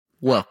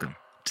Welcome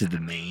to the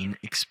Maine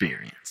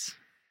Experience.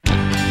 Hey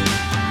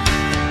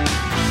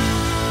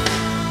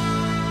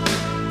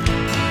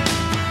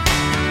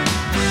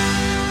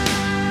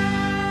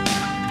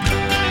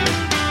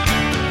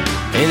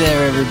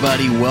there,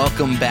 everybody.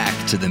 Welcome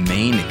back to the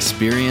Maine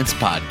Experience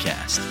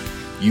podcast.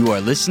 You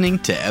are listening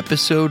to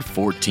episode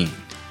 14.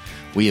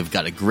 We have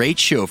got a great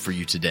show for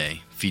you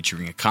today,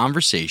 featuring a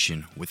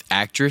conversation with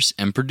actress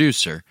and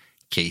producer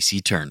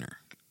Casey Turner.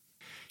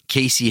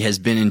 Casey has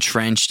been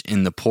entrenched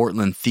in the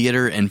Portland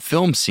theater and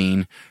film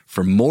scene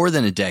for more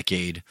than a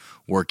decade,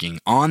 working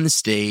on the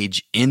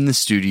stage, in the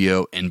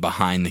studio, and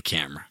behind the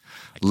camera.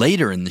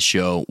 Later in the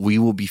show, we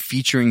will be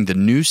featuring the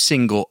new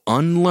single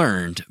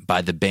Unlearned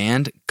by the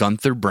band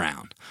Gunther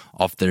Brown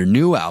off their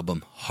new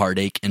album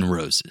Heartache and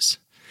Roses.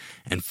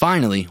 And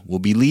finally, we'll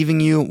be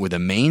leaving you with a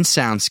Maine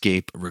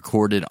soundscape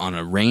recorded on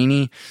a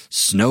rainy,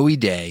 snowy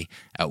day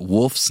at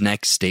Wolf's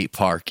Neck State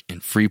Park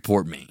in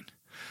Freeport, Maine.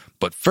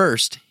 But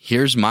first,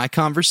 here's my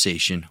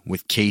conversation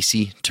with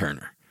Casey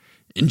Turner.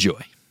 Enjoy.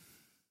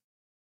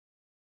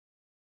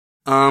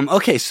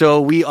 Okay,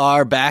 so we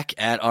are back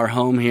at our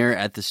home here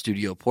at the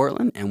Studio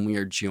Portland, and we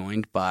are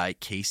joined by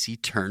Casey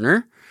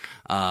Turner,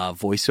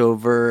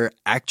 voiceover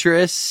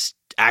actress,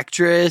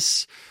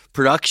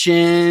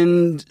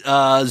 production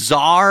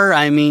czar.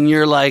 I mean,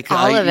 you're like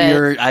all of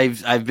it.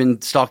 I've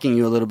been stalking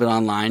you a little bit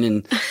online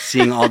and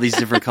seeing all these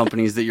different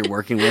companies that you're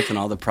working with and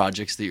all the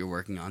projects that you're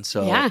working on.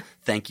 So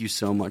Thank you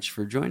so much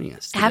for joining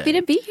us today. Happy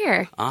to be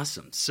here.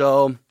 Awesome.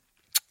 So,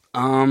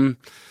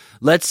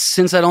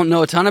 since I don't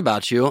know a ton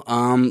about you,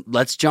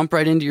 let's jump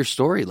right into your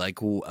story. Like,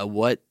 at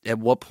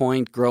what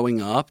point growing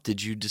up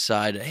did you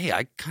decide, hey,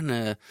 I kind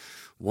of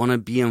want to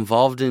be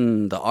involved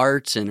in the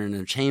arts and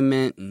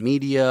entertainment and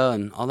media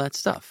and all that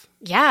stuff?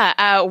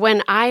 Yeah,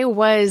 when I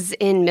was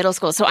in middle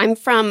school, so I'm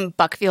from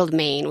Buckfield,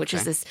 Maine, which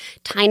is this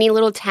tiny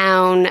little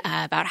town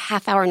about a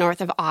half hour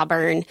north of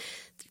Auburn.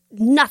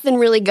 Nothing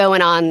really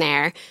going on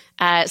there.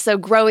 So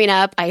growing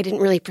up, I didn't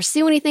really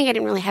pursue anything. I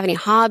didn't really have any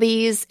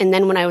hobbies. And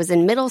then when I was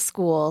in middle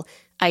school,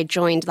 I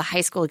joined the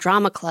high school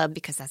drama club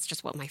because that's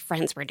just what my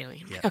friends were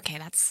doing. I'm like, okay,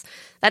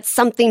 that's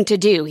something to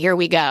do. Here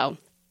we go.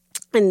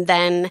 And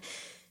then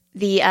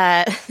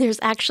there's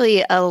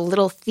actually a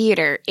little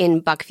theater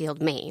in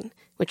Buckfield, Maine,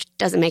 which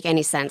doesn't make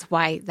any sense.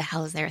 Why the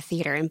hell is there a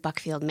theater in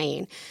Buckfield,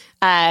 Maine?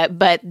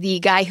 But the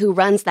guy who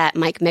runs that,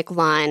 Mike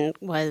Micklon,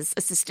 was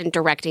assistant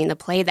directing the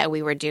play that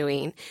we were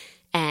doing.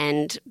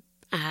 And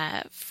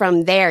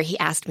from there, he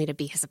asked me to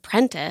be his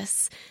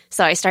apprentice.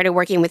 So I started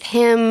working with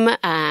him,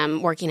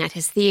 working at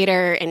his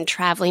theater and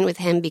traveling with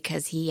him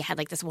because he had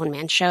like this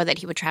one-man show that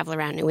he would travel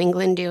around New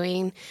England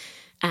doing.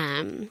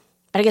 But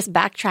I guess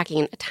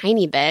backtracking a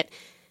tiny bit,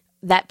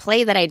 that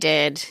play that I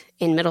did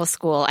in middle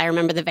school, I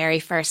remember the very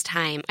first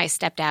time I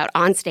stepped out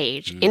on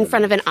stage in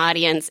front of an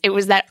audience. It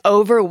was that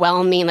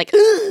overwhelming, like,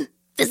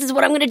 this is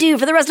what I'm going to do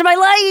for the rest of my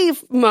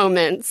life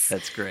moments.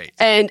 That's great.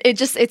 And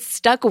it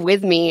stuck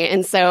with me.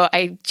 And so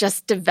I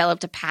just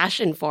developed a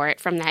passion for it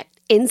from that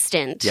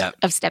instant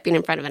of stepping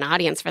in front of an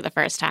audience for the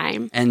first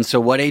time. And so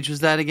what age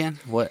was that again?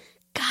 What?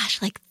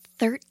 Gosh, like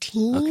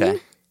 13,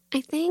 I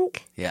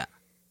think. Yeah.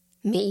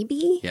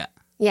 Maybe. Yeah.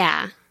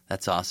 Yeah.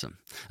 That's awesome.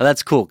 Well,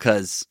 that's cool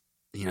because,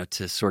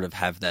 to sort of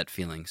have that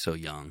feeling so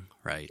young,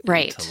 right?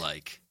 Right. And to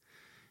like,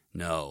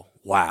 no,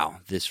 wow,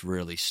 this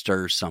really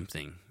stirs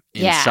something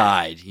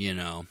inside,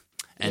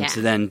 and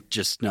to then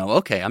just know,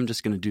 okay, I'm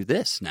just going to do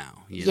this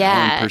now,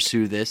 and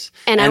pursue this.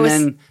 And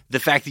then the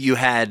fact that you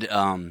had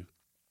an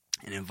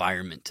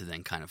environment to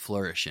then kind of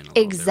flourish in a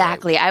little bit,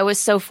 right? I was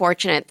so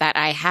fortunate that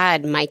I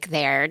had Mike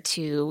there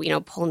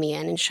to, pull me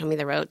in and show me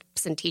the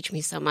ropes and teach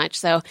me so much.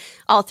 So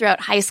all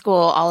throughout high school,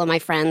 all of my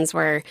friends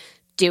were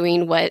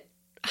doing what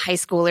high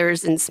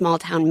schoolers in small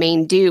town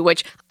Maine do,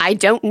 which I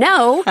don't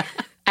know.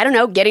 I don't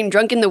know, getting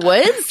drunk in the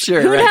woods? Sure,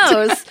 Who right.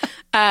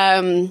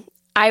 knows?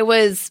 I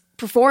was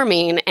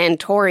performing and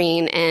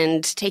touring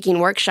and taking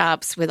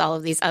workshops with all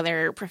of these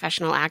other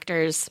professional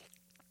actors.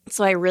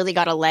 So I really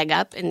got a leg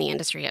up in the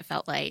industry, it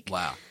felt like.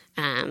 Wow.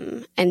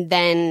 And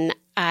then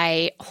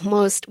I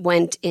almost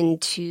went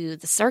into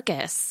the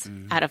circus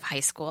out of high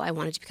school. I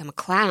wanted to become a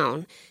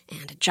clown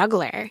and a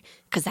juggler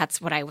because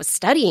that's what I was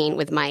studying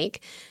with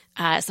Mike.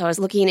 So I was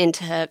looking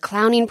into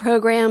clowning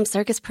programs,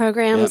 circus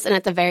programs, and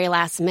at the very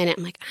last minute,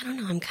 I'm like, I don't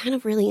know, I'm kind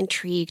of really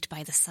intrigued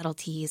by the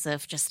subtleties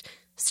of just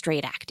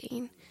straight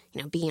acting,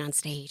 being on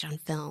stage, on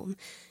film.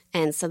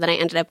 And so then I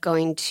ended up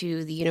going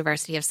to the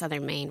University of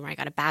Southern Maine, where I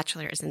got a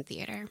bachelor's in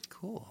theater.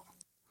 Cool.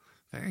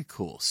 Very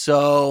cool.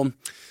 So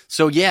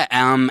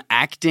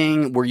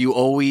acting, were you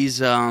always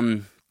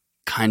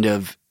kind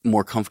of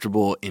more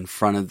comfortable in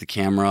front of the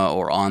camera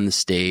or on the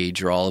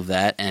stage or all of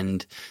that?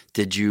 And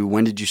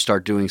when did you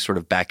start doing sort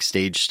of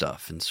backstage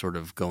stuff and sort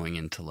of going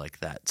into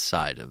like that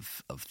side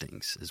of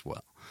things as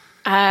well?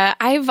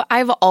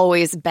 I've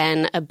always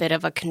been a bit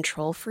of a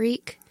control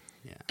freak.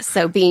 Yeah.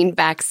 So being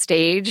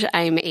backstage,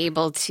 I'm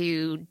able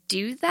to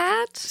do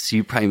that. So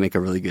you probably make a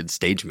really good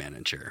stage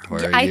manager.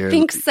 I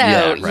think so.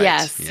 Yeah, right.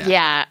 Yes.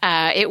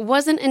 Yeah. It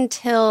wasn't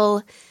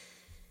until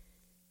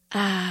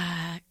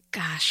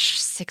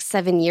 6,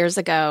 7 years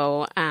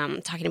ago,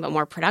 talking about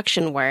more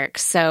production work.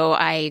 So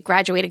I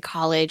graduated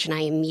college and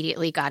I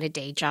immediately got a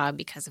day job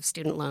because of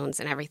student loans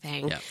and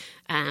everything,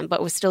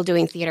 but was still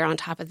doing theater on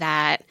top of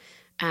that.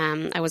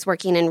 I was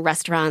working in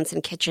restaurants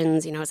and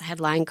kitchens, as a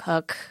headline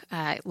cook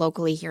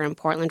locally here in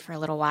Portland for a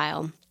little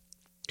while.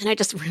 And I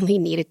just really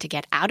needed to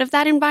get out of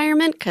that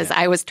environment because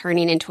I was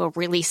turning into a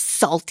really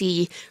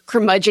salty,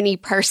 curmudgeon-y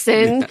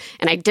person,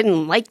 and I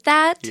didn't like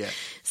that. Yeah.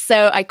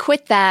 So I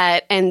quit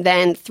that, and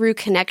then through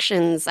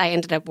connections, I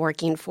ended up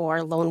working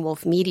for Lone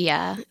Wolf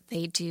Media.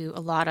 They do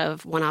a lot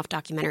of one-off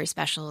documentary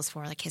specials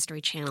for like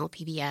History Channel,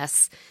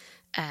 PBS,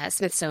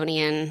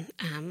 Smithsonian,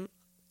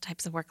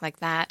 types of work like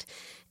that.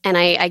 And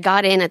I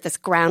got in at this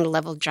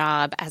ground-level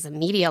job as a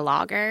media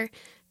logger.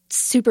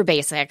 Super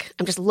basic.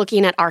 I'm just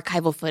looking at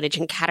archival footage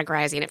and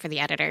categorizing it for the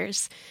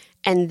editors.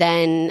 And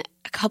then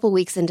a couple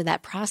weeks into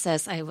that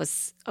process, I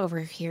was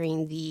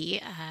overhearing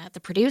the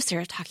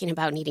producer talking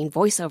about needing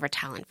voiceover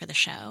talent for the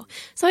show.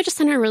 So I just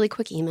sent her a really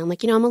quick email. I'm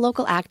like, I'm a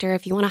local actor.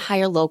 If you want to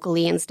hire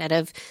locally instead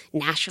of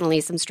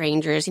nationally some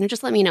strangers,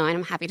 just let me know. And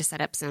I'm happy to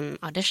set up some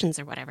auditions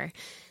or whatever.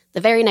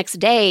 The very next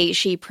day,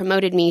 she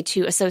promoted me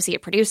to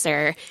associate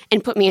producer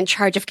and put me in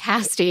charge of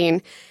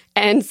casting.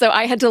 And so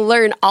I had to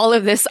learn all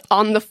of this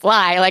on the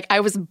fly. Like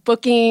I was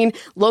booking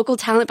local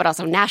talent, but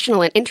also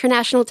national and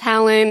international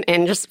talent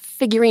and just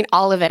figuring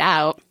all of it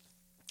out.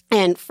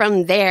 And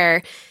from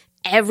there,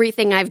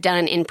 everything I've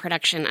done in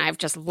production, I've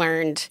just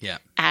learned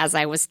as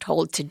I was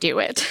told to do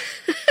it,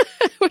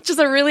 which is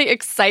a really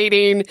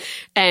exciting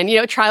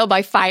and, trial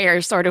by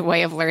fire sort of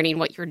way of learning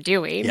what you're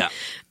doing. Yeah.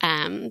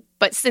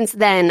 But since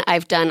then,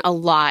 I've done a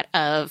lot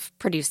of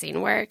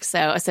producing work.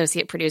 So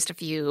associate produced a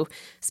few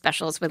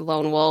specials with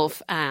Lone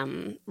Wolf.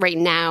 Right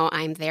now,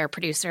 I'm their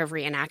producer of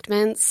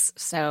reenactments.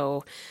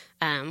 So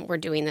we're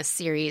doing this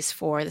series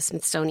for the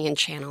Smithsonian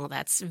Channel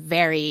that's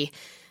very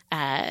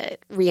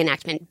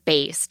reenactment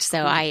based.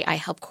 So I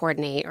help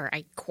coordinate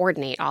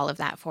all of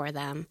that for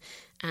them.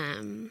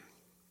 And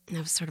that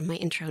was sort of my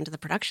intro into the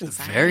production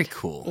side. Very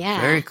cool. Yeah.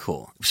 Very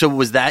cool. So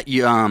was that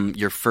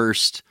your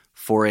first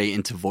foray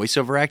into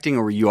voiceover acting,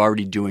 or were you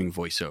already doing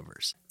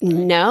voiceovers?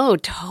 No,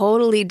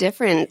 totally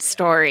different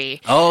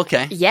story. Oh,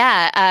 okay.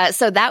 Yeah.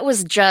 So that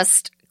was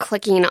just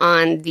clicking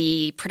on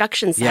the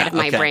production side of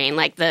my brain,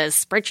 like the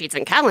spreadsheets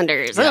and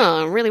calendars. Yeah.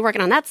 Oh, I'm really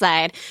working on that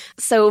side.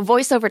 So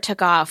voiceover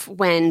took off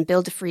when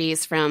Bill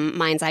DeFries from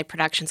Mind's Eye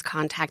Productions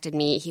contacted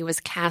me. He was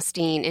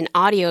casting an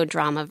audio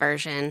drama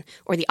version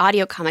or the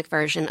audio comic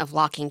version of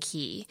Lock and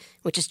Key,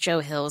 which is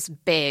Joe Hill's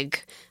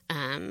big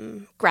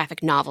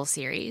graphic novel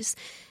series.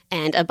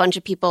 And a bunch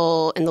of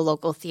people in the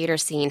local theater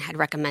scene had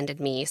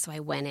recommended me, so I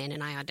went in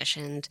and I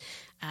auditioned,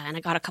 and I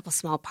got a couple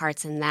small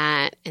parts in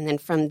that. And then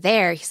from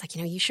there, he's like,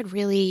 you should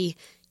really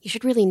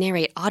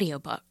narrate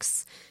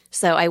audiobooks.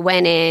 So I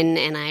went in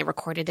and I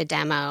recorded a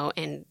demo,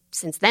 and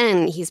since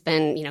then he's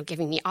been,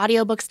 giving me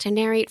audiobooks to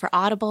narrate for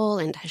Audible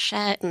and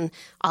Hachette and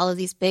all of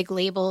these big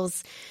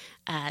labels.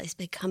 These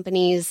big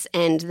companies.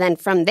 And then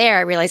from there,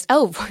 I realized,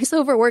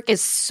 voiceover work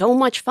is so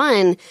much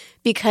fun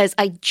because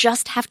I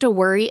just have to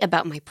worry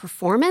about my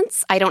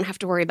performance. I don't have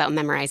to worry about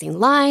memorizing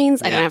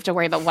lines. I don't have to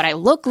worry about what I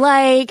look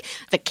like,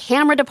 the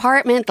camera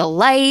department, the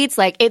lights.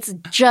 Like, it's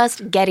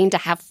just getting to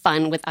have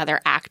fun with other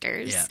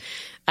actors. Yeah.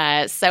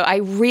 So I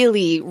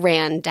really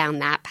ran down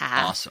that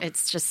path. Awesome.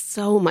 It's just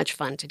so much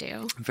fun to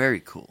do. Very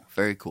cool.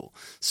 Very cool.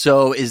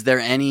 So is there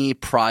any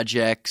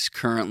projects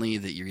currently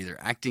that you're either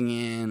acting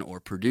in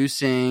or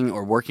producing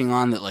or working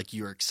on that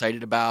you're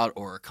excited about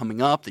or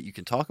coming up that you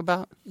can talk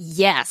about?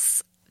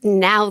 Yes.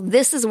 Now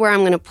this is where I'm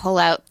going to pull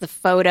out the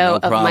photo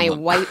of my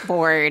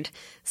whiteboard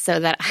so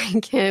that I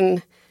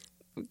can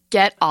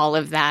get all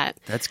of that.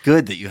 That's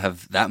good that you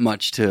have that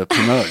much to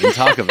promote and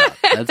talk about.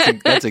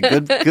 That's a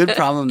good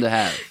problem to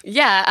have.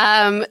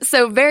 Yeah.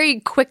 So very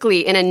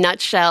quickly, in a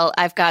nutshell,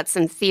 I've got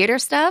some theater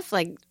stuff,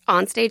 like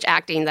onstage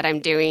acting that I'm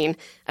doing.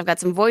 I've got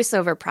some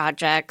voiceover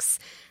projects.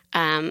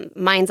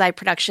 Mind's Eye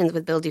Productions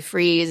with Bill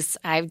DeFries.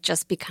 I've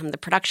just become the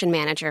production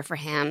manager for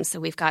him. So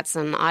we've got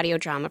some audio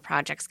drama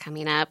projects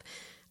coming up.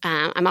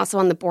 I'm also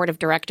on the board of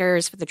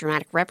directors for the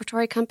Dramatic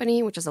Repertory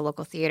Company, which is a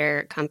local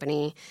theater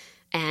company.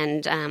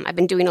 And I've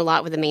been doing a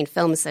lot with the Maine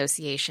Film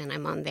Association.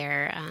 I'm on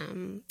their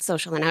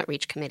social and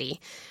outreach committee.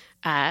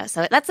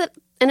 So that's it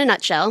in a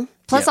nutshell.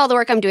 Plus all the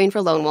work I'm doing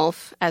for Lone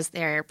Wolf as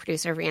their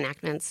producer of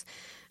reenactments.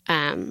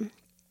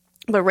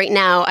 But right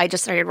now, I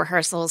just started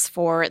rehearsals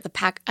for the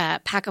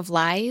Pack of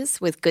Lies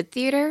with Good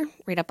Theater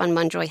right up on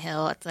Munjoy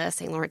Hill at the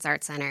St. Lawrence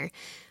Arts Center.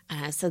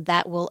 So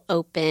that will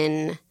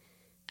open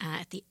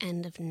at the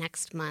end of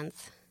next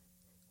month,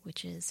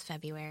 which is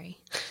February.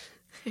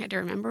 I had to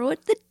remember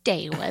what the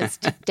day was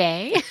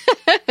today.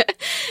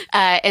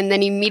 And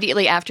then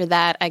immediately after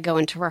that, I go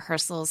into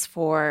rehearsals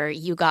for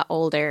You Got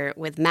Older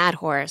with Mad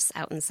Horse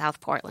out in South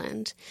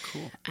Portland.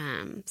 Cool.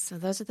 So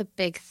those are the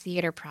big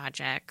theater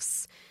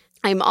projects.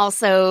 I'm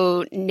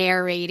also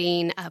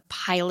narrating a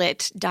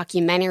pilot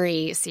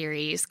documentary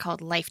series called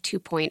Life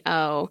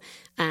 2.0.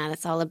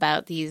 That's all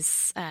about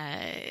these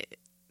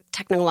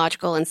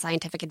technological and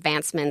scientific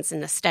advancements in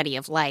the study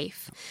of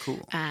life. Cool.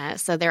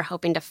 So they're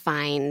hoping to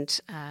find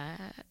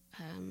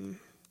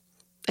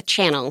a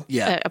channel,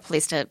 a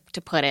place to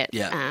put it,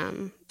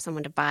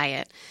 someone to buy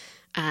it.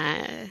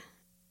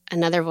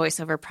 Another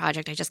voiceover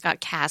project I just got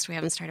cast. We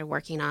haven't started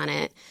working on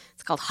it.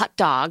 It's called Hot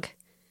Dog.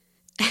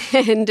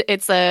 And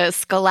it's a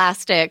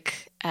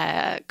scholastic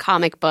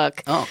comic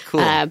book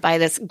by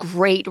this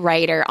great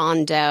writer,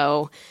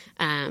 Ando.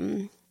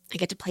 I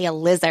get to play a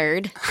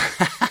lizard.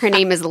 Her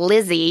name is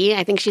Lizzie.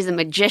 I think she's a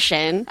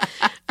magician.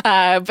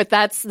 But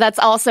that's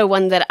also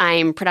one that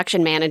I'm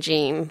production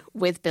managing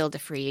with Bill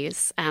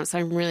DeFries. So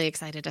I'm really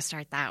excited to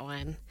start that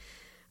one.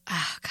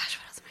 Oh, gosh,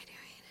 what else am I doing?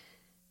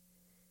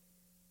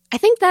 I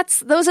think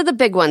those are the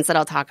big ones that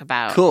I'll talk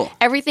about. Cool.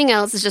 Everything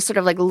else is just sort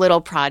of like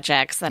little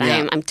projects that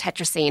I'm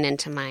Tetrising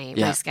into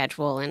my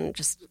schedule and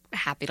just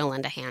happy to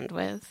lend a hand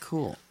with.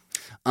 Cool.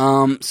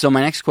 So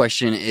my next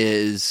question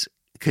is,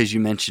 because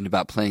you mentioned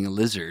about playing a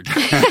lizard,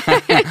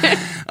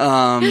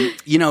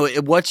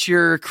 what's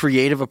your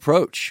creative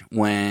approach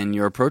when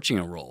you're approaching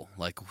a role?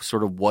 Like,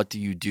 sort of, what do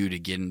you do to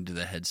get into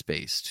the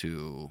headspace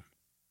to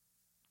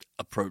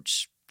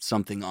approach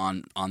something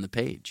on the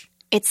page?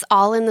 It's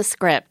all in the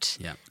script.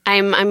 Yeah.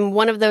 I'm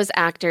one of those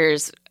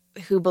actors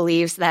who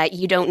believes that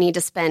you don't need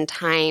to spend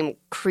time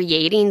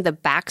creating the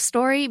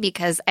backstory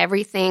because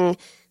everything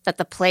that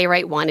the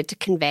playwright wanted to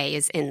convey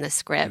is in the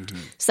script.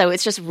 Mm-hmm. So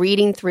it's just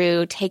reading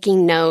through,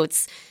 taking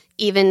notes,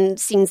 even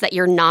scenes that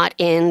you're not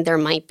in, there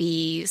might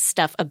be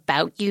stuff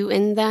about you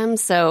in them.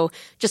 So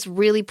just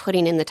really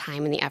putting in the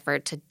time and the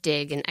effort to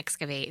dig and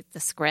excavate the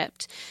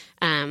script.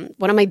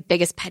 One of my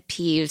biggest pet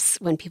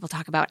peeves when people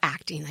talk about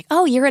acting, like,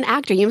 oh, you're an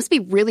actor, you must be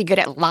really good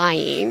at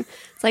lying.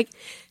 It's like,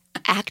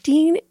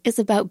 acting is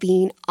about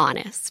being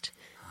honest.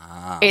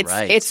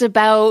 It's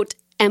about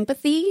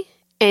empathy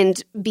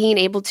and being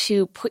able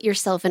to put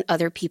yourself in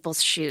other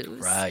people's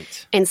shoes.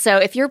 Right. And so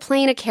if you're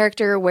playing a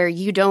character where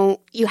you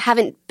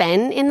haven't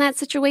been in that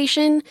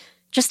situation,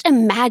 just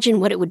imagine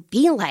what it would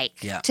be like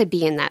to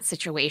be in that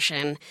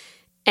situation.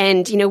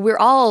 And, we're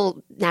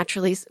all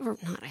naturally, or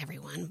not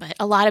everyone, but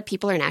a lot of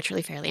people are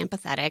naturally fairly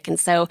empathetic. And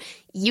so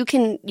you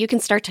can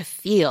start to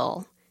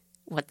feel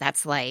what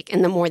that's like.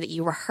 And the more that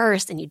you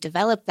rehearse and you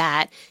develop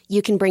that,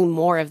 you can bring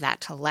more of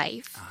that to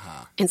life.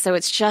 Uh-huh. And so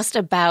it's just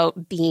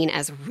about being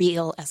as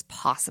real as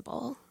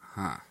possible.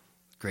 Huh.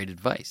 Great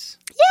advice.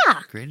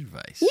 Yeah. Great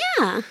advice.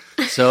 Yeah.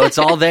 So it's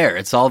all there.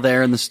 It's all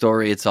there in the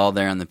story. It's all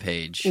there on the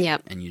page.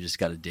 Yep. And you just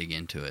got to dig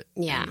into it.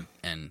 Yeah.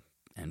 And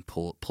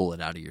pull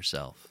it out of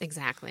yourself.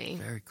 Exactly.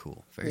 Very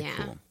cool. Very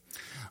cool.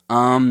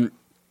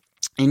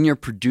 In your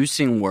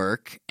producing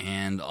work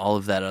and all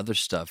of that other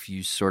stuff,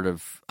 you sort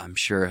of, I'm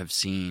sure, have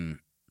seen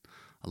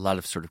a lot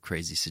of sort of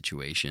crazy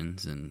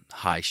situations and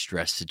high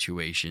stress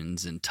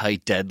situations and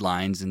tight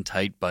deadlines and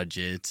tight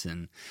budgets.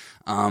 And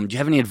do you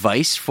have any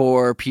advice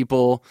for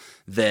people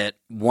that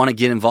want to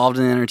get involved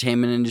in the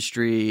entertainment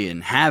industry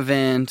and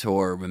haven't,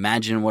 or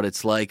imagine what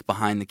it's like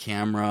behind the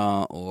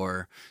camera,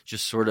 or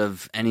just sort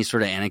of any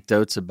sort of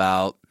anecdotes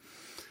about,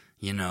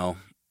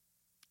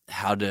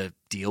 how to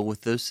deal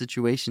with those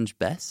situations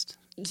best?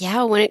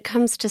 Yeah, when it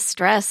comes to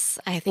stress,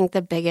 I think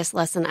the biggest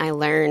lesson I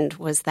learned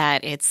was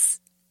that it's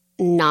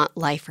not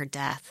life or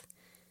death.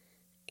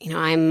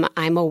 I'm a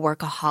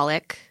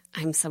workaholic.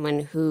 I'm someone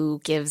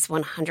who gives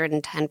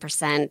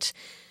 110%,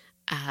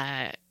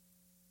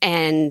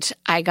 and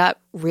I got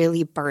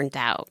really burned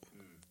out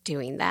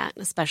doing that,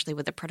 especially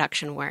with the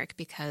production work,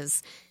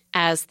 because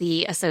as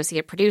the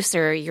associate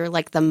producer, you're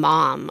like the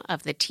mom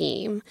of the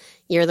team.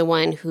 You're the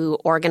one who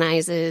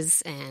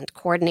organizes and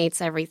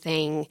coordinates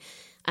everything.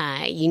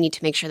 You need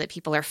to make sure that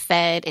people are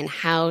fed and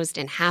housed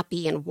and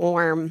happy and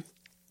warm.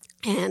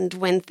 And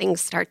when things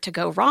start to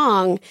go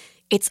wrong,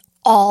 it's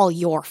all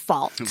your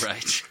fault.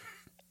 Right.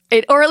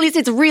 Or at least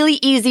it's really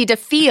easy to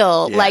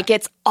feel like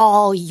it's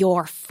all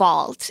your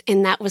fault.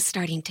 And that was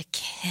starting to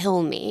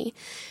kill me.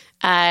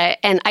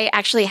 And I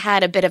actually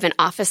had a bit of an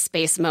Office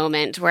Space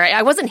moment where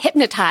I wasn't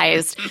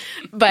hypnotized,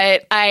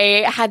 but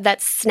I had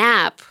that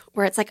snap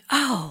where it's like,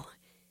 oh,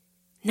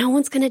 no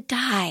one's going to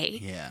die.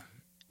 Yeah.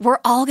 We're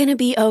all going to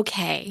be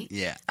okay.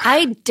 Yeah.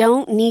 I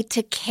don't need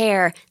to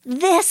care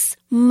this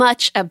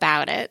much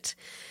about it.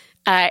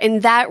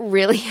 And that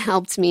really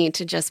helped me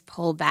to just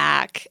pull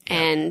back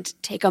and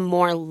take a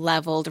more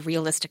leveled,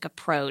 realistic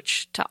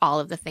approach to all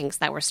of the things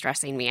that were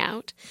stressing me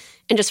out.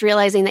 And just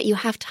realizing that you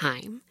have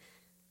time.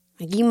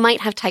 You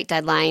might have tight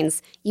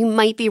deadlines. You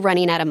might be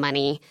running out of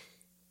money.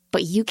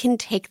 But you can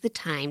take the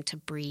time to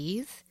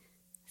breathe,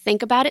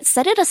 think about it,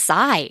 set it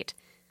aside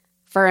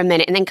for a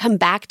minute, and then come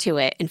back to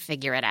it and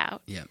figure it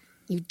out. Yeah.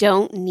 You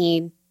don't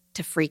need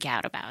to freak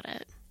out about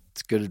it.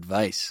 It's good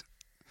advice.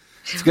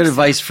 It's good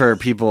advice for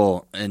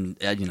people in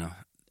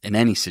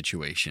any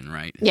situation,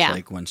 right? It's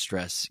like when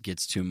stress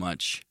gets too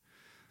much,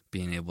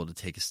 being able to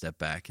take a step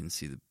back and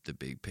see the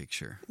big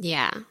picture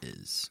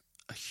is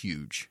a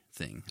huge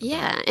thing.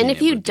 Yeah, and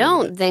if you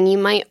don't, then you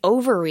might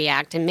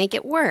overreact and make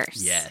it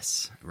worse.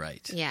 Yes,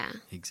 right. Yeah.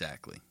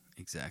 Exactly.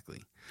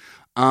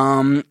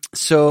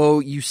 So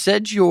you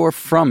said you're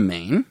from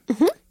Maine.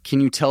 Mm-hmm. Can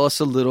you tell us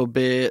a little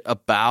bit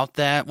about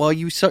that? Well,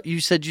 you said you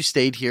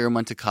stayed here and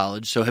went to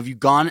college. So have you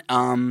gone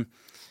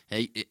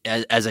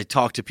as I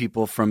talk to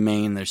people from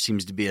Maine, there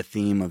seems to be a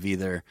theme of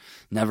either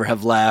never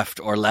have left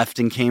or left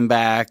and came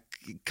back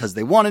because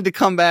they wanted to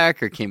come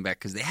back or came back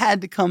because they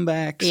had to come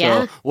back.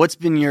 Yeah. So what's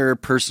been your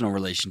personal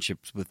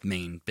relationships with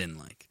Maine been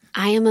like?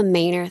 I am a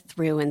Mainer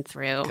through and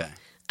through. Okay.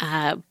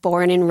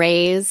 Born and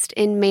raised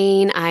in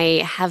Maine.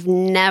 I have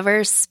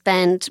never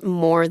spent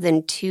more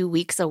than 2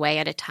 weeks away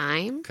at a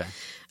time. Okay.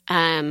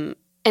 And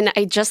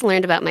I just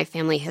learned about my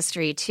family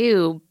history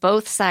too.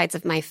 Both sides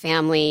of my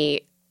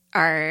family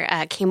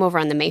came over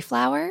on the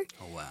Mayflower.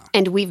 Oh, wow.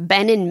 And we've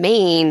been in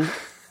Maine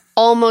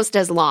almost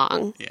as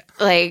long. Yeah.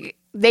 Like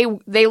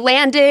they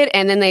landed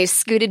and then they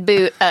scooted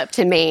boot up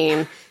to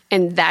Maine,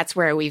 and that's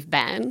where we've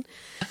been.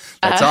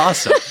 That's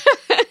awesome.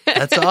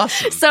 That's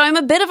awesome. So I'm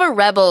a bit of a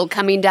rebel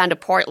coming down to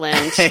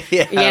Portland.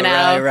 Yeah, you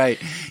know? right.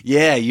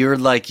 Yeah, you're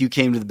like, you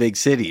came to the big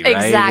city,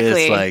 right?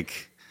 Exactly. It's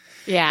like,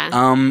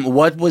 yeah.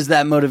 what was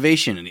that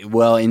motivation?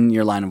 Well, in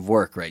your line of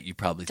work, right? You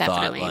probably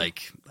Definitely. thought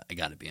like, I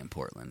got to be in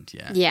Portland.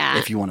 Yeah. Yeah.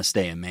 If you want to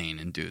stay in Maine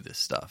and do this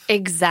stuff.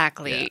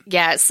 Exactly.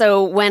 Yeah.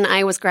 So when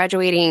I was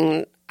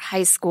graduating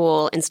high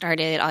school and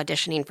started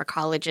auditioning for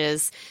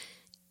colleges,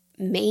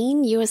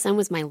 Maine USM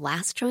was my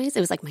last choice. It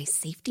was like my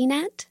safety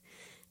net.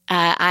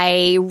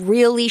 I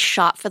really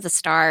shot for the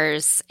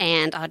stars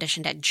and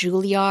auditioned at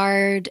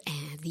Juilliard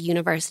and the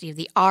University of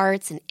the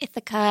Arts in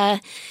Ithaca.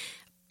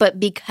 But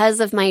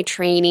because of my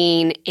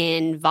training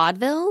in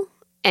vaudeville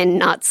and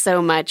not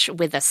so much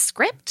with a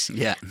script,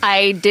 Yeah.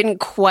 I didn't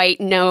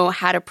quite know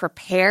how to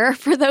prepare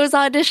for those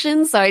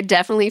auditions. So I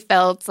definitely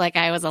felt like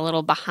I was a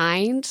little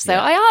behind. So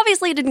Yeah. I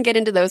obviously didn't get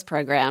into those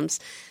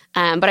programs.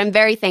 But I'm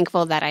very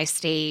thankful that I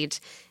stayed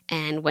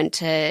and went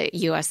to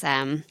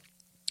USM.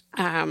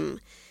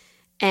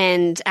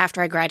 And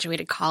after I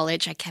graduated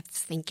college, I kept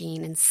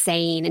thinking and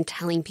saying and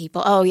telling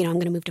people, oh, I'm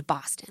going to move to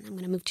Boston. I'm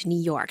going to move to New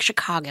York,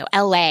 Chicago,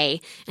 LA.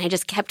 And I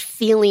just kept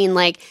feeling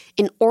like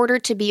in order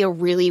to be a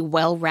really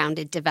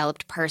well-rounded,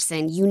 developed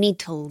person, you need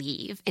to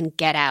leave and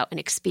get out and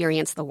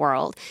experience the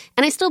world.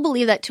 And I still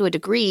believe that to a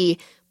degree,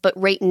 but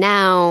right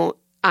now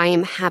I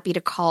am happy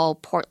to call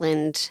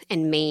Portland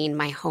and Maine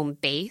my home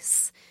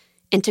base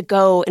and to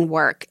go and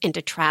work and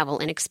to travel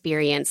and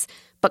experience,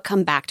 but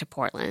come back to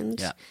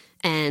Portland. Yeah.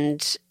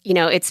 And,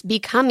 it's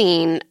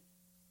becoming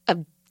a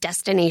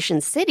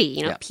destination city.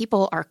 Yeah.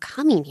 People are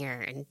coming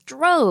here in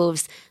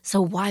droves.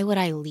 So why would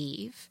I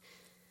leave?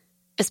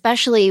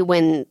 Especially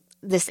when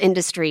this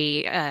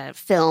industry,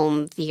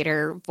 film,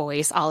 theater,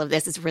 voice, all of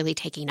this is really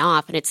taking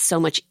off, and it's so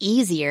much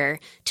easier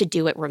to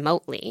do it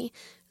remotely.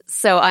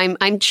 So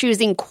I'm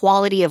choosing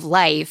quality of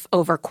life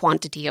over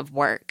quantity of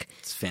work.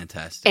 It's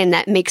fantastic. And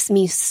that makes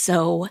me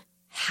so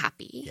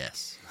happy.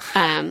 Yes.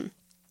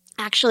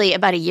 Actually,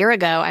 about a year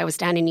ago, I was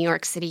down in New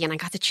York City and I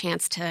got the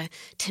chance to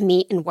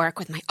meet and work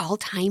with my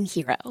all-time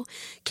hero,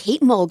 Kate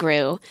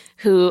Mulgrew,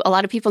 who a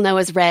lot of people know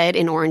as Red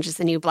in Orange is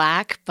the New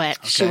Black,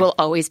 but she will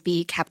always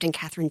be Captain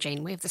Catherine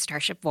Janeway of the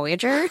Starship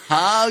Voyager.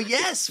 Oh,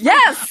 yes.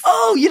 Yes.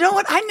 Oh, you know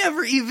what? I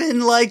never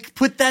even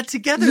put that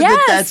together Yes.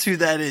 that that's who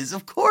that is.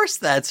 Of course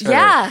that's her.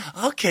 Yeah.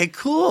 Okay,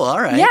 cool.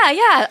 All right.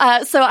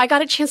 Yeah. So I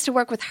got a chance to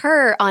work with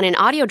her on an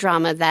audio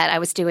drama that I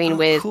was doing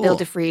with cool. Bill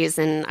DeFries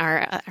and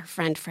our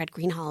friend Fred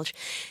Greenhalgh.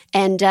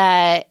 And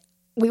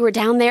we were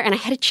down there and I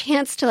had a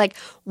chance to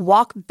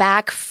walk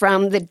back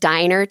from the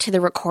diner to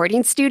the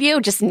recording studio,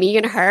 just me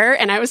and her.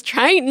 And I was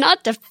trying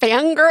not to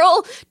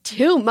fangirl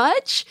too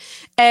much.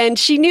 And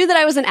she knew that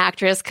I was an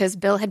actress because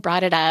Bill had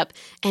brought it up.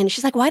 And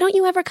she's like, why don't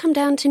you ever come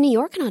down to New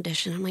York and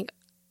audition? I'm like,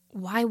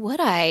 why would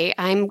I?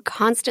 I'm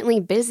constantly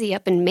busy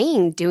up in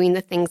Maine doing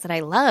the things that I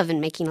love and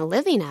making a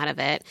living out of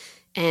it.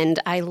 And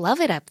I love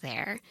it up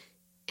there.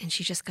 And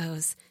she just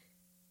goes,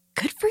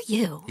 good for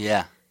you.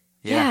 Yeah.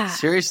 Yeah.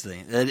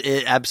 Seriously.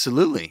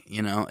 Absolutely.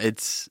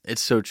 It's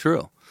so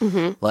true.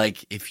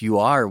 Mm-hmm. If you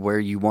are where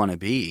you want to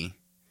be,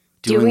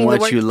 doing the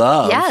what work- you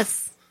love,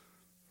 Yes.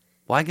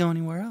 why go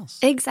anywhere else?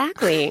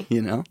 Exactly.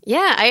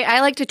 Yeah,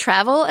 I like to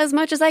travel as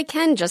much as I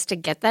can just to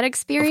get that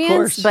experience. Of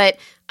course. But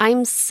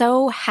I'm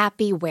so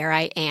happy where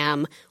I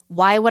am.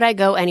 Why would I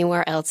go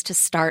anywhere else to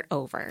start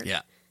over?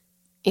 Yeah.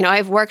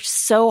 I've worked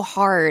so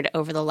hard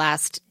over the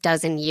last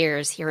dozen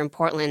years here in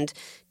Portland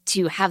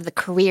to have the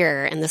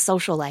career and the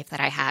social life that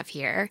I have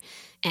here.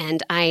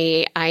 And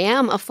I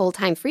am a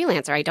full-time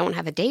freelancer. I don't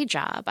have a day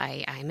job.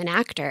 I'm an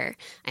actor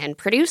and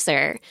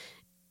producer.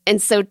 And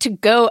so to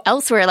go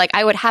elsewhere,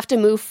 I would have to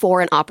move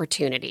for an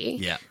opportunity.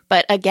 Yeah.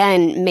 But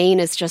again, Maine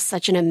is just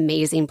such an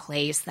amazing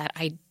place that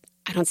I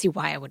don't see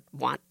why I would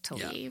want to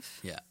leave.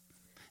 Yeah.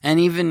 And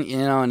even,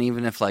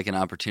 even if an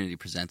opportunity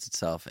presents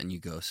itself and you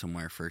go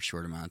somewhere for a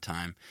short amount of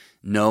time,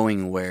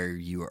 knowing where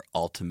your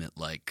ultimate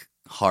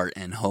heart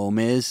and home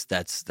is,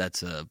 that's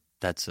a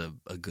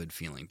good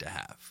feeling to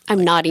have.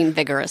 I'm nodding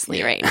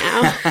vigorously right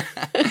now.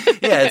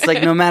 Yeah, it's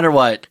no matter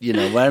what,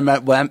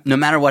 no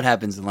matter what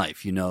happens in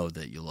life,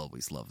 that you'll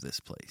always love this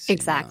place.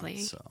 Exactly.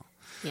 So,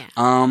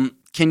 Yeah.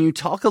 can you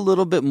talk a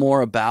little bit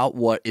more about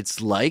what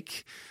it's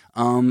like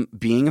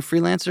being a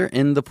freelancer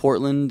in the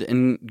Portland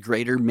and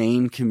greater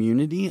Maine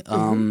community,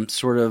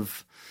 sort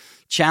of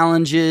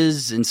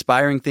challenges,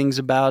 inspiring things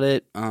about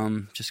it,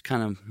 just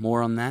kind of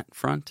more on that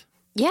front?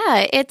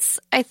 Yeah, it's,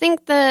 I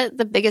think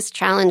the biggest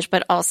challenge,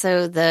 but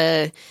also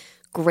the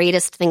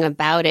greatest thing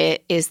about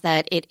it is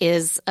that it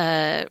is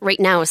right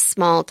now a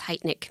small,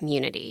 tight-knit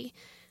community.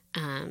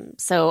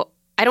 So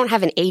I don't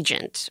have an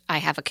agent. I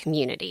have a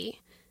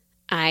community.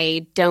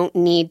 I don't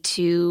need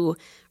to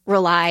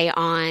rely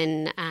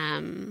on, how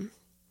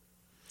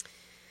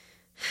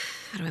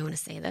do I want to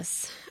say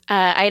this?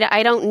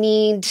 I don't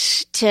need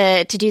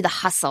to do the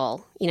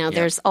hustle.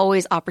 There's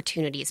always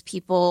opportunities.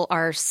 People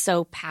are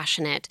so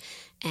passionate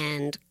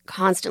and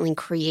constantly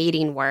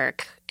creating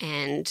work.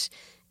 And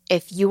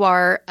if you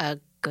are a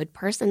good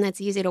person that's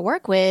easy to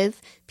work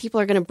with, people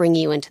are going to bring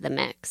you into the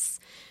mix.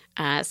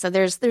 So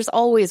there's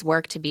always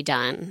work to be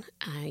done.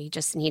 You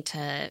just need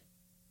to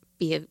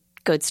be a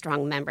good,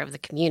 strong member of the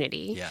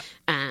community. Yeah.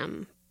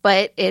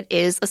 But it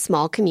is a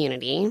small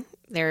community.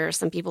 There are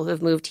some people who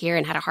have moved here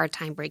and had a hard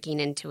time breaking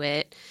into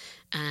it.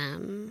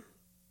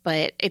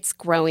 But it's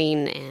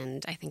growing,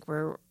 and I think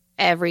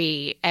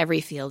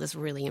every field is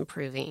really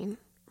improving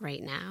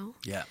right now.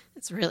 Yeah.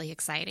 It's really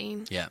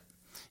exciting. Yeah.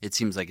 It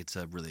seems like it's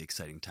a really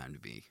exciting time to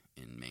be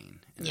in Maine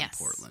and in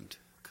Portland,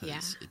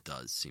 because it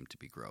does seem to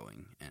be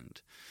growing,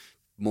 and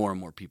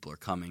more people are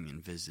coming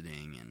and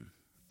visiting, and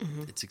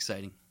it's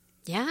exciting.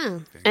 Yeah.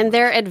 And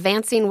they're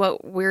advancing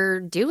what we're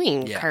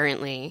doing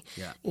currently.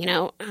 Yeah.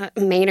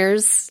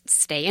 Mainers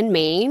stay in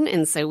Maine,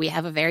 and so we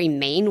have a very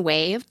Maine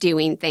way of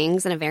doing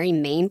things and a very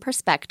Maine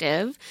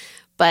perspective.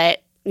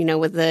 But,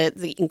 with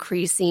the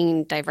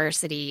increasing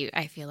diversity,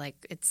 I feel like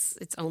it's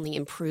only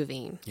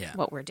improving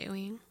what we're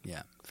doing.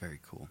 Yeah. Very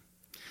cool.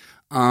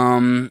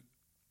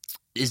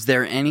 Is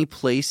there any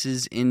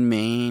places in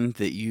Maine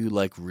that you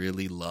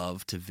really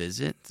love to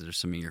visit? That are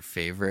some of your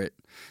favorite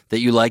that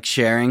you like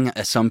sharing?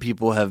 Some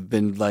people have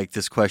been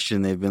this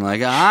question. They've been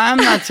like, I'm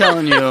not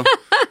telling you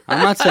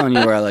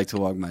where I like to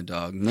walk my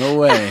dog. No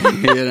way,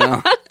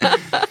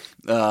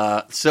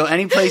 So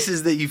any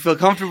places that you feel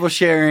comfortable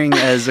sharing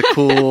as a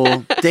cool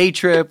day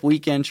trip,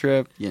 weekend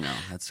trip,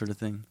 that sort of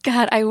thing?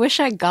 God, I wish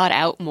I got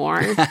out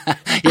more.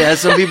 Yeah,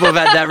 some people have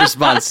had that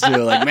response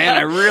too. Man,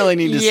 I really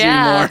need to see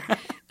more.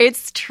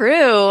 It's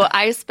true.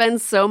 I spend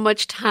so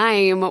much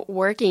time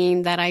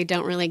working that I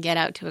don't really get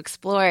out to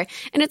explore.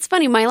 And it's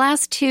funny, my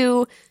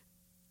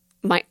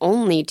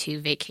only two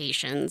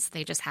vacations,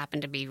 they just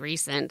happened to be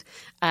recent.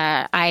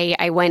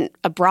 I went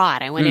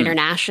abroad. I went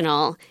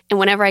international. And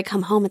whenever I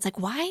come home, it's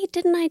why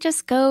didn't I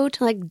just go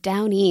to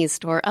down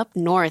east or up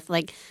north?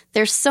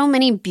 There's so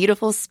many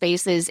beautiful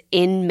spaces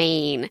in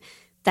Maine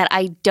that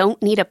I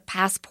don't need a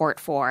passport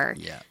for.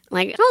 Yeah.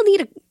 I'll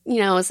need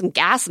some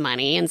gas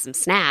money and some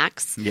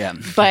snacks. Yeah.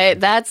 But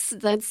that's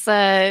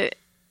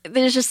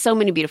there's just so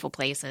many beautiful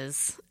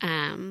places.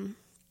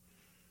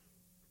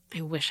 I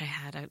wish I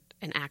had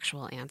an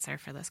actual answer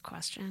for this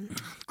question.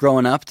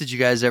 Growing up, did you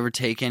guys ever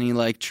take any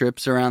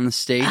trips around the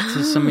state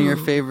to some of your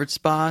favorite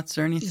spots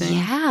or anything?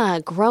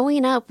 Yeah,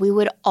 growing up, we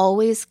would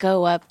always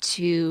go up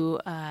to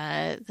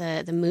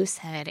the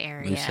Moosehead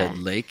area. Moosehead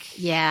Lake?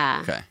 Yeah.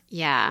 Okay.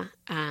 Yeah.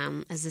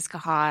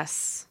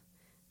 Aziscahoss,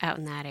 out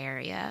in that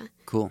area.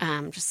 Cool.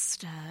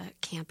 Just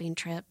camping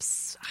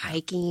trips,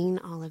 hiking,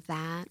 all of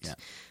that. Yeah.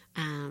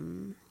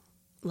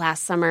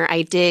 Last summer,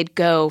 I did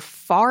go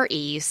far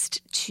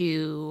east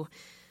to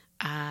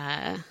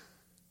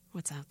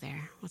what's out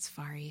there? What's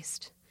far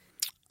east?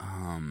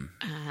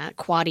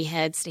 Quoddy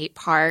Head State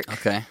Park.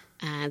 Okay.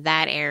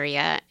 That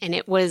area. And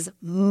it was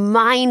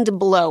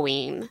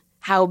mind-blowing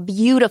how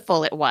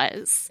beautiful it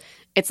was.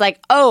 It's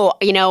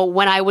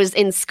when I was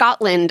in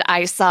Scotland,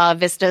 I saw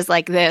vistas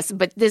like this,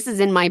 but this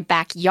is in my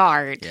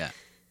backyard. Yeah.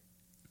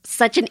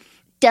 Such an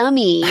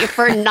dummy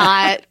for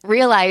not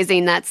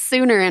realizing that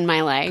sooner in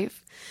my life.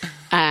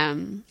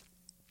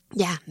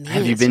 Yeah. Man,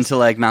 have you been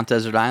to Mount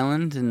Desert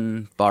Island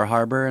and Bar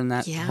Harbor and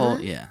that whole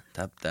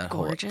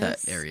that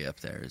area up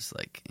there is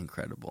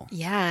incredible.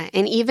 Yeah,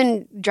 and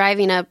even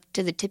driving up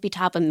to the tippy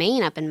top of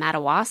Maine, up in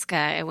Madawaska,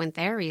 I went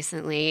there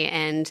recently,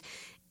 and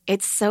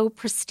it's so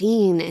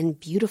pristine and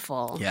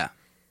beautiful. Yeah,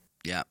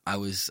 yeah. I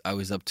was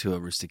up to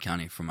Aroostook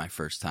County for my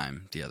first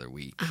time the other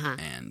week,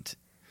 and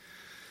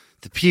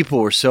the people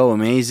were so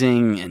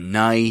amazing and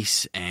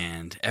nice,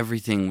 and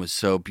everything was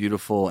so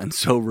beautiful and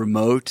so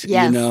remote.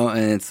 Yes.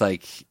 And it's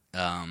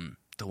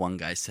the one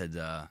guy said.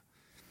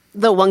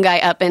 The one guy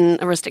up in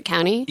Aroostook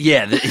County?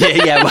 Yeah.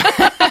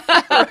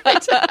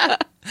 Right.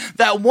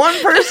 That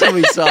one person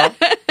we saw.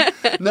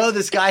 No,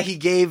 this guy, he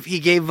gave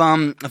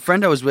a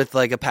friend I was with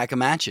a pack of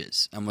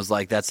matches and was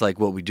that's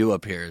what we do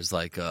up here is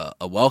a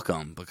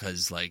welcome,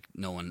 because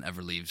no one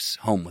ever leaves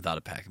home without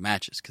a pack of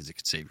matches because it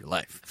could save your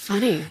life.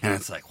 Funny. And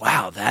it's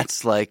wow,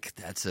 that's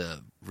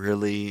a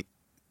really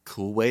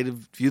cool way to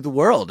view the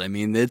world. I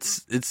mean,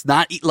 it's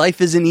not,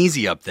 life isn't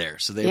easy up there,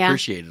 so they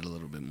appreciate it a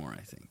little bit more, I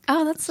think.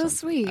 Oh, that's so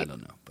sweet. I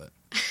don't know, but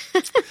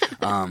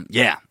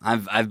Yeah,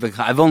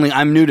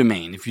 I'm new to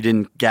Maine, if you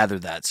didn't gather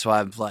that. So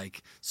I'm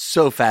like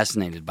so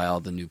fascinated by all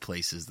the new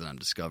places that I'm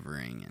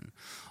discovering and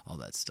all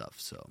that stuff.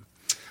 So,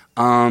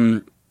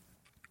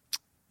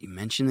 you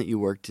mentioned that you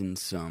worked in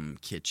some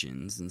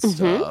kitchens and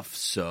stuff.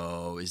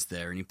 So is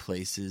there any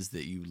places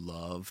that you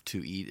love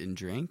to eat and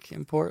drink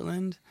in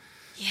Portland?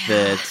 Yeah.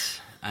 That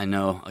I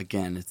know,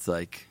 again, it's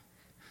like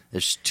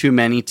there's too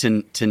many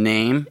to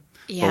name.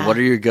 Yeah. But what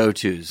are your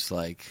go-tos?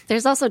 Like,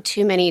 there's also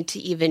too many to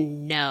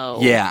even know.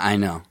 Yeah, I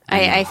know.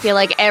 I feel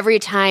like every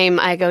time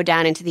I go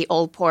down into the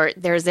Old Port,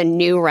 there's a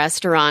new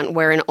restaurant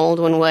where an old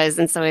one was,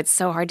 and so it's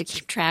so hard to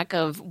keep track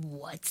of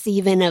what's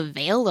even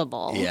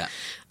available. Yeah.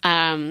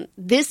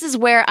 This is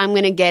where I'm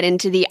going to get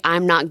into the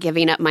I'm not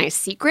giving up my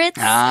secrets.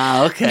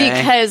 Okay.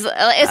 Because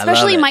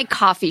especially it. my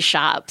coffee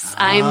shops.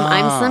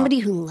 I'm somebody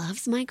who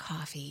loves my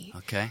coffee.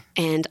 Okay.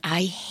 And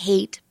I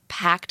hate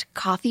packed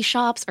coffee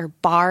shops or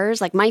bars.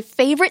 Like, my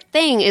favorite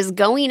thing is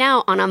going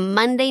out on a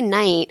Monday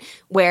night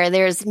where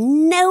there's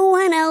no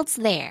one else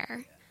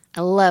there.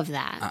 I love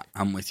that.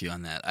 I'm with you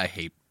on that. I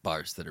hate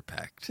bars that are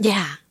packed.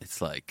 Yeah.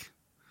 It's like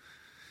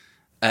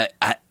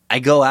I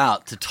go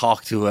out to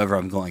talk to whoever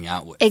I'm going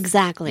out with.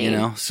 Exactly. You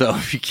know? So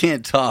if you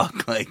can't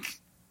talk, like,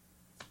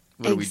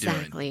 what are we doing?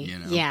 Exactly. You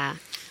know? Yeah.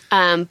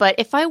 But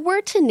if I were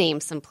to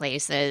name some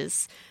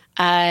places,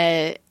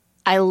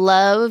 I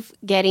love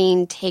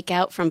getting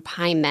takeout from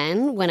Pie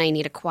Men when I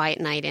need a quiet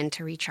night in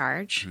to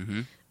recharge.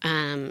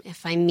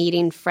 If I'm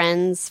meeting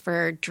friends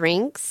for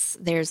drinks,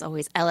 there's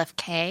always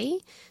LFK.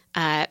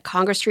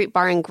 Congress Street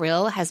Bar and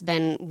Grill has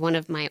been one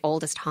of my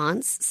oldest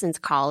haunts since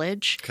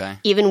college. Okay.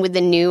 Even with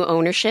the new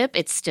ownership,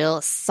 it's still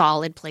a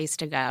solid place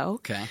to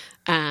go. Okay.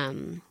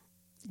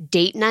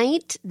 Date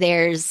night,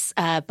 there's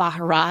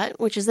Baharat,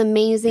 which is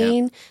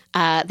amazing.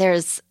 Yep.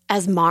 There's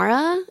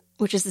Asmara,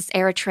 which is this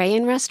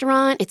Eritrean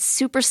restaurant. It's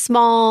super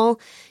small,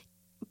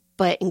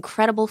 but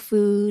incredible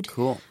food.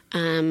 Cool.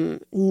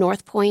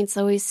 North Point's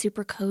always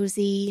super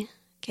cozy,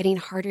 getting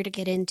harder to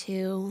get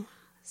into.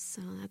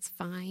 So that's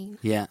fine.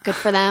 Yeah. Good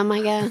for them,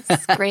 I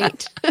guess.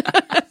 Great.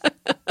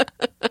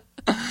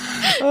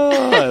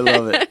 Oh, I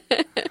love it.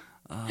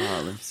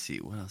 Let's see.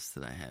 What else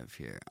did I have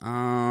here?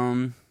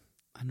 I'm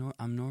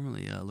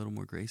normally a little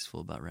more graceful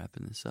about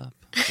wrapping this up.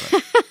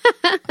 But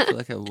I feel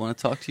like I want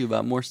to talk to you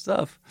about more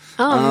stuff.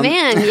 Oh,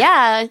 man.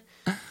 Yeah.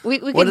 We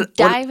could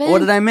dive in. What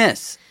did I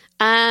miss?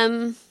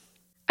 I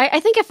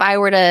think if I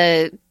were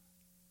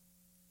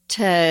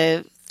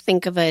to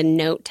think of a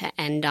note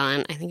to end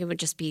on, I think it would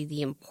just be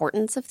the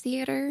importance of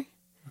theater.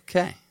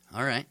 Okay.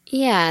 All right.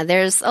 Yeah,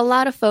 there's a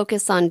lot of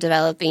focus on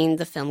developing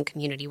the film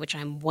community, which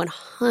I'm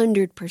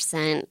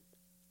 100%,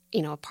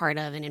 a part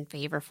of and in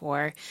favor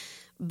for.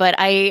 But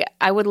I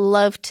would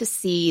love to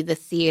see the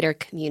theater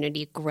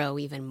community grow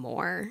even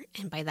more.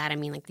 And by that, I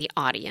mean like the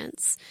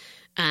audience.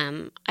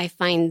 I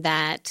find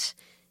that,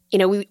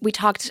 we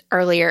talked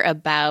earlier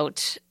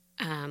about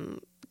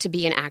to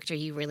be an actor,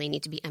 you really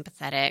need to be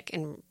empathetic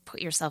and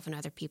put yourself in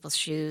other people's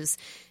shoes.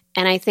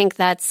 And I think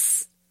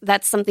that's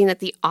something that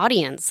the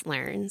audience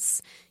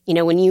learns.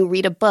 When you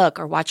read a book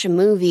or watch a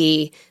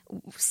movie,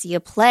 see a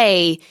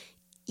play,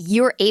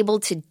 you're able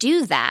to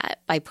do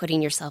that by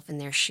putting yourself in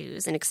their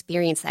shoes and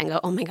experience that and go,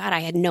 oh my God, I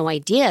had no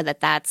idea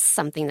that that's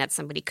something that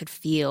somebody could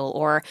feel,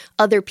 or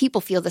other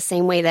people feel the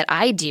same way that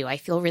I do. I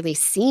feel really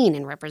seen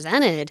and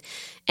represented.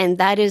 And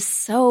that is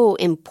so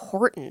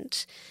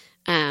important.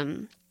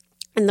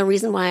 And the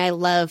reason why I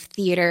love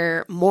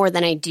theater more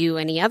than I do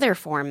any other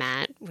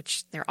format,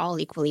 which they're all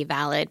equally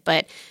valid,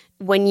 but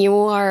when you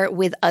are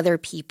with other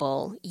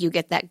people, you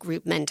get that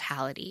group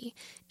mentality.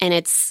 And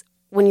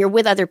when you're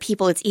with other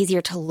people, it's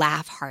easier to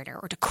laugh harder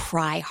or to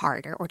cry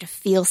harder or to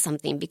feel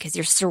something because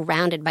you're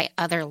surrounded by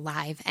other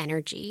live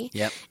energy.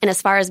 Yep. And as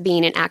far as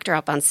being an actor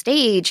up on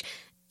stage,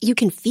 you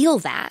can feel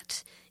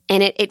that.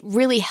 And it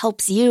really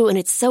helps you. And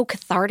it's so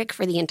cathartic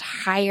for the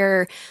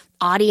entire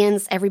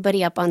audience,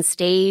 everybody up on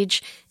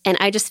stage. And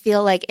I just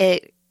feel like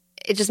it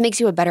just makes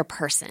you a better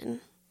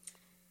person.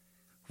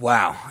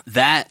 Wow.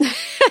 That,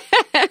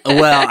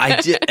 well,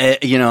 I did,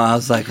 I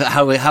was like,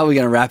 how are we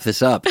going to wrap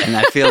this up? And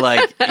I feel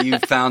like you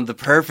found the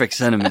perfect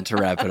sentiment to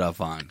wrap it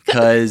up on.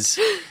 Because,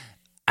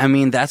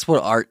 that's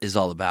what art is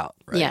all about,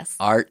 right? Yes.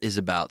 Art is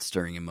about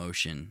stirring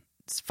emotion,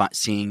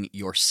 seeing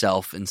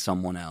yourself in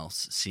someone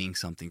else, seeing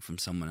something from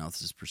someone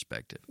else's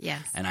perspective.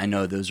 Yes. And I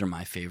know those are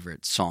my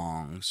favorite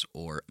songs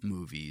or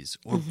movies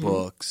or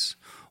books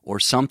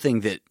or something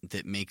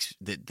that makes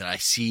that I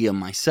see in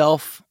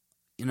myself.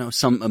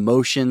 Some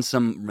emotion,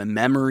 some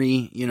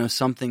memory,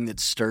 something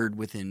that's stirred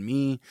within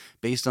me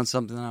based on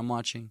something that I'm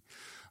watching.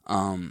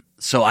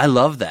 So I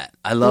love that.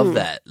 I love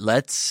that.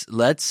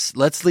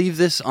 Let's leave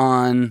this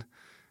on.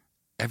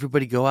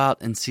 Everybody go out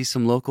and see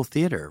some local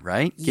theater,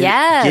 right?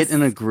 Get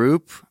in a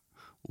group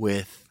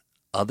with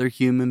other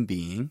human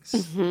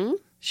beings.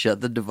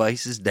 Shut the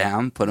devices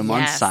down, put them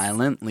on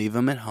silent, leave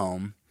them at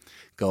home.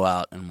 Go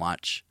out and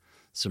watch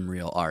some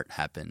real art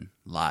happen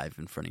live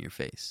in front of your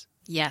face.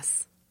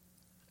 Yes.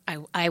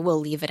 I will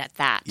leave it at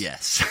that.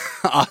 Yes.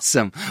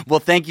 Awesome. Well,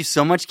 thank you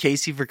so much,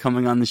 Casey, for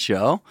coming on the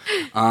show.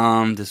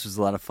 This was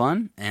a lot of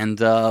fun, and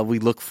we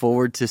look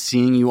forward to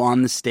seeing you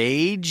on the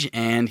stage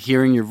and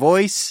hearing your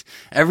voice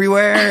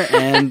everywhere.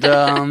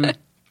 And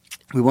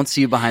we won't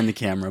see you behind the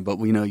camera, but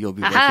we know you'll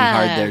be working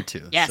hard there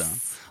too. Yes.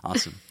 So,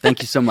 awesome.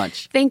 Thank you so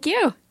much. Thank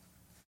you.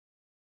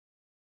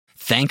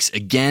 Thanks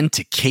again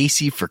to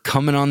Casey for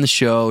coming on the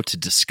show to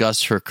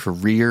discuss her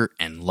career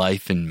and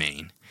life in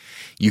Maine.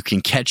 You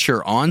can catch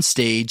her on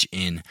stage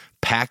in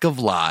Pack of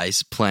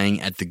Lies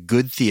playing at the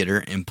Good Theater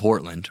in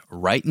Portland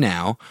right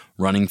now,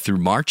 running through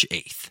March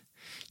 8th.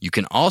 You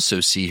can also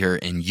see her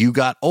in You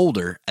Got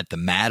Older at the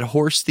Mad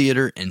Horse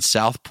Theater in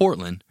South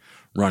Portland,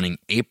 running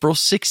April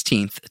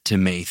 16th to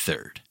May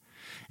 3rd.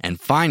 And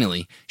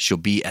finally, she'll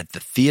be at the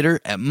theater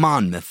at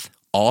Monmouth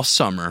all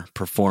summer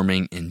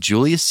performing in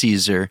Julius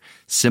Caesar,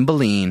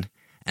 Cymbeline,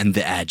 and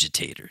The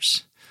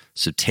Agitators.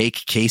 So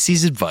take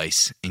Casey's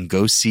advice and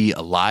go see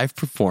a live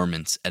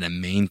performance at a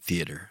Maine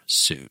theater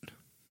soon.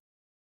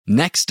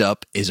 Next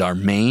up is our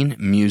Maine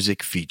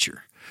music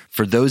feature.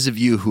 For those of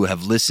you who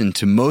have listened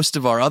to most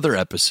of our other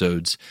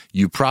episodes,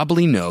 you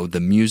probably know the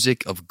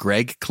music of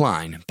Greg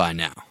Klein by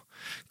now.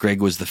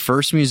 Greg was the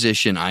first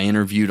musician I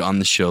interviewed on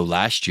the show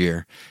last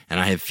year, and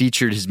I have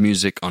featured his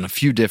music on a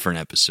few different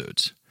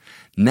episodes.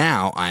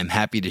 Now I am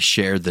happy to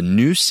share the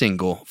new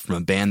single from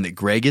a band that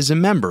Greg is a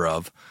member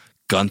of,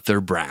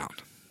 Gunther Brown.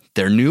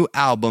 Their new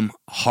album,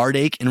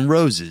 Heartache and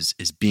Roses,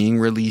 is being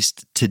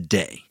released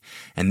today,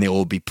 and they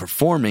will be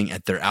performing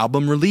at their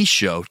album release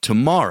show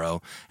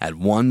tomorrow at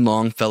One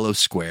Longfellow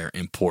Square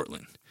in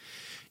Portland.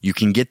 You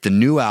can get the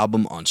new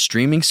album on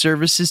streaming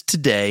services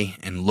today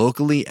and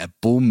locally at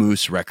Bull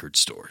Moose record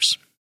stores.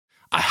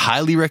 I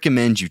highly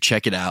recommend you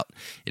check it out.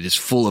 It is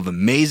full of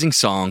amazing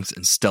songs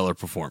and stellar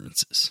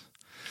performances.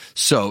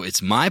 So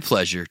it's my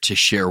pleasure to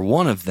share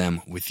one of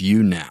them with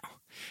you now.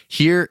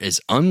 Here is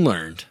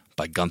Unlearned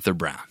by Gunther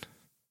Brown.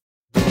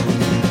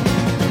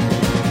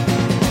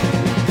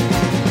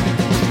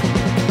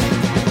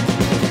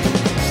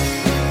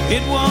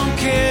 It won't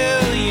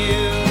kill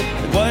you.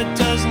 What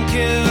doesn't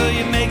kill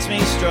you makes me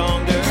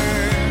stronger.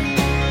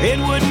 It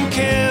wouldn't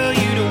kill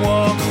you to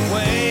walk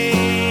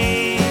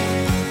away.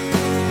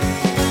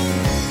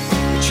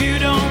 But you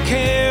don't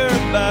care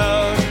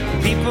about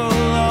people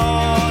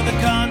or the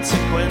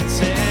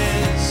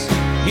consequences.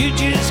 You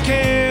just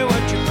care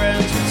what your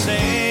friends would say.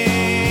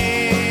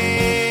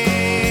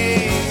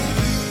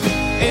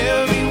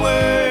 Every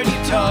word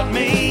you taught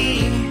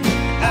me,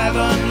 I've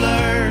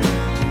unlearned.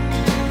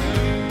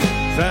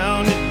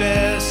 Found it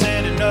best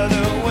said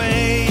another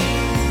way.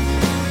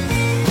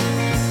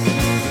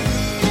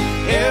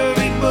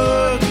 Every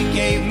book you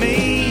gave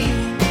me,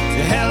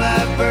 to hell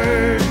I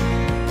burned.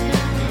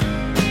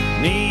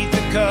 Neath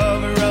the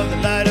cover of the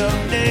light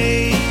of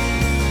day.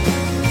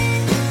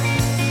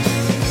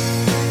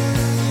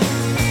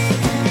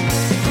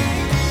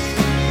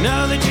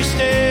 Now that you're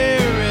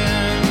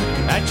staring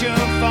at your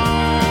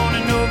phone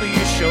and over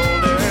your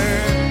shoulder,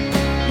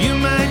 you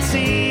might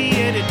see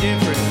it a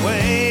different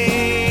way.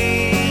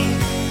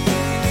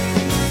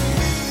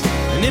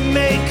 And it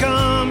may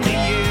come to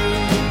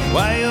you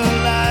while you're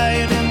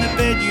lying in the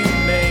bed you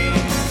made.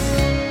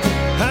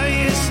 How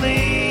you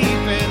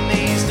sleeping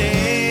these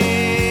days?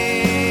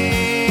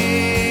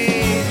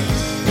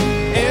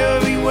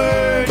 Every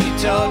word you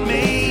taught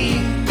me,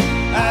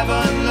 I've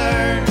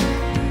unlearned.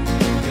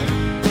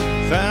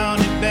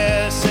 Found it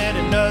best said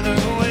another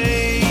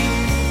way.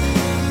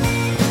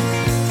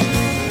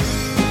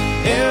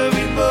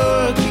 Every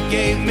book you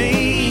gave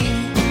me,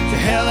 to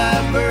hell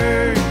I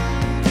burned.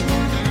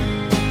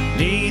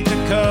 Neath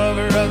the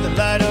cover of the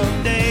light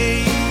of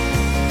day.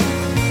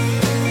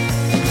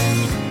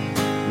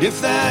 And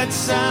if that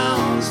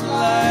sounds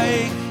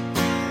like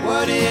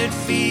what it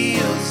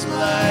feels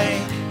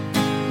like,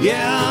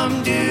 yeah,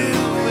 I'm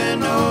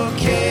doing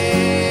okay.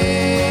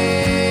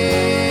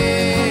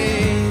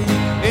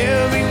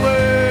 Every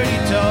word you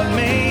taught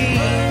me,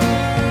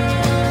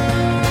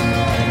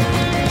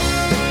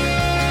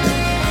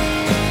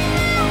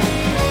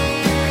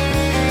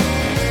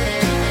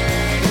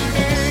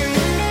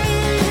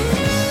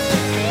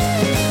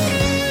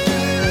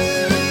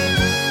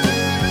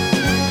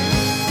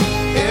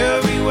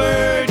 every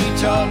word you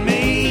taught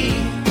me,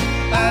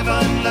 I've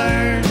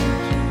unlearned.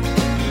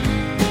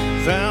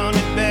 Found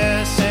it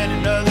best said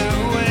another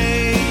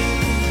way.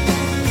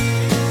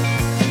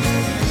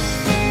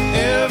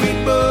 Every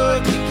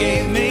book you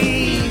gave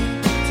me,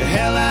 to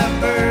hell I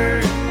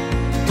burned.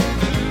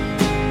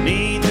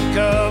 Neath the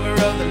cover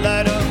of the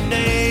light of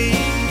day.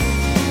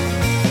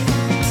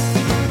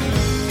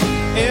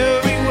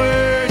 Every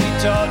word you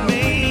taught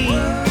me,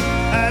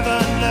 I've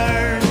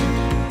unlearned.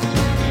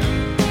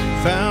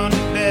 Found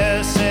it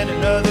best said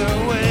another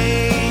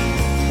way.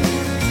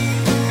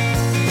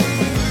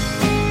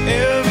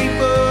 Every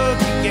book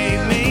you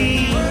gave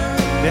me,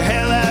 the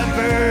hell I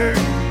burned.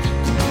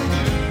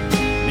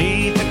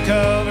 Neath the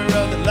cover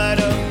of the light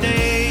of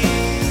day.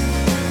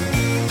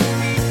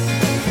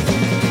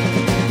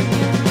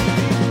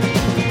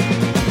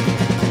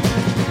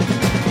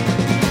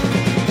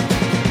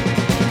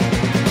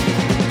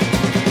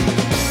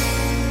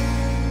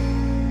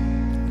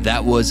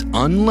 That was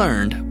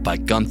Unlearned by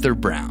Gunther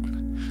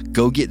Brown.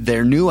 Go get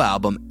their new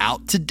album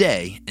out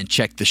today and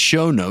check the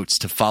show notes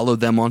to follow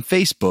them on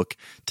Facebook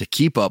to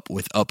keep up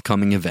with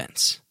upcoming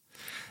events.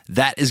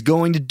 That is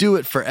going to do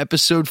it for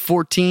episode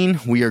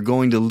 14. We are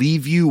going to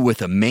leave you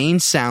with a Maine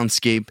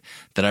soundscape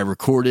that I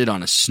recorded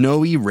on a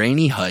snowy,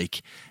 rainy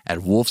hike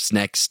at Wolf's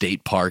Neck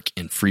State Park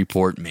in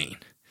Freeport, Maine.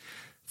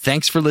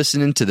 Thanks for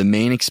listening to the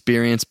Maine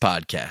Experience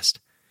Podcast.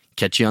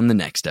 Catch you on the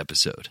next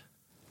episode.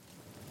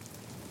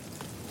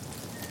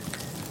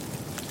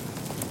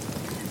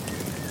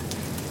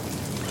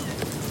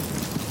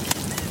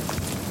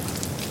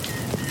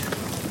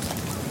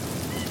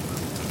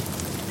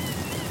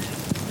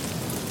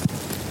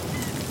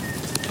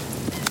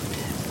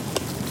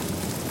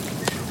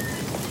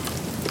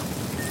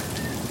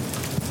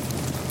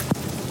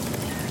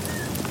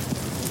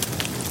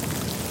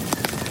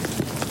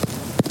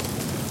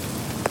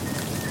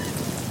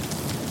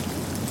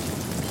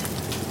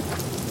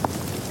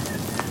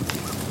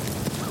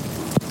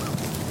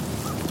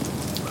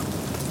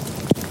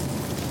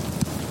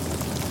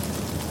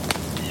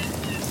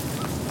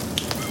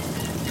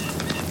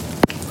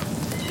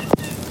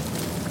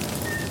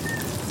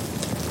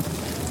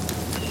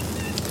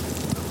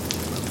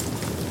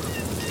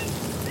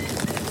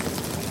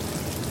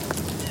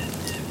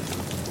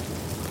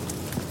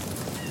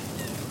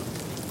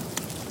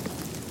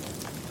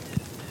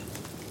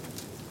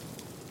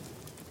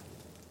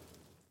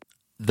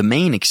 The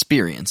Maine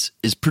Experience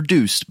is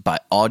produced by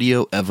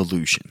Audio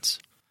Evolutions.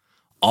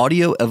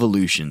 Audio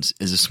Evolutions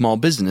is a small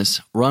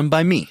business run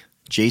by me,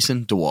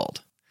 Jason DeWald,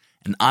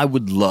 and I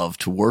would love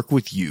to work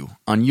with you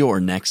on your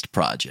next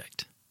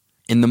project.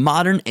 In the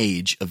modern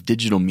age of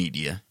digital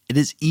media, it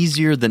is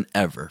easier than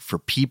ever for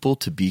people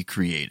to be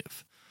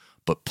creative,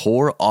 but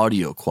poor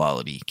audio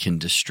quality can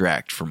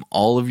distract from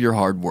all of your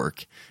hard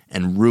work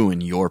and ruin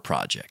your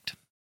project.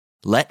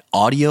 Let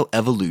Audio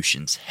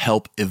Evolutions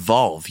help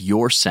evolve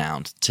your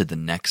sound to the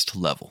next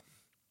level.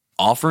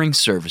 Offering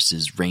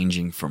services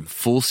ranging from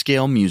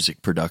full-scale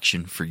music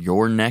production for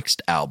your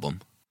next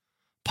album,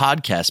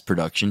 podcast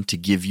production to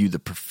give you the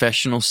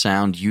professional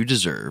sound you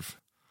deserve,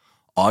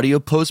 audio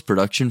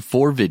post-production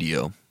for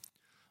video,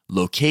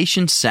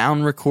 location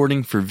sound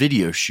recording for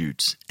video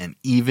shoots, and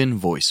even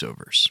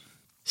voiceovers.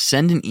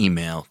 Send an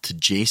email to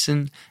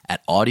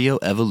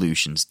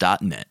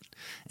jason@audioevolutions.net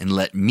and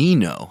let me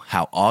know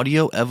how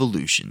Audio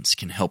Evolutions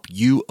can help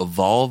you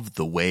evolve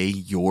the way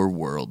your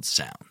world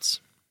sounds.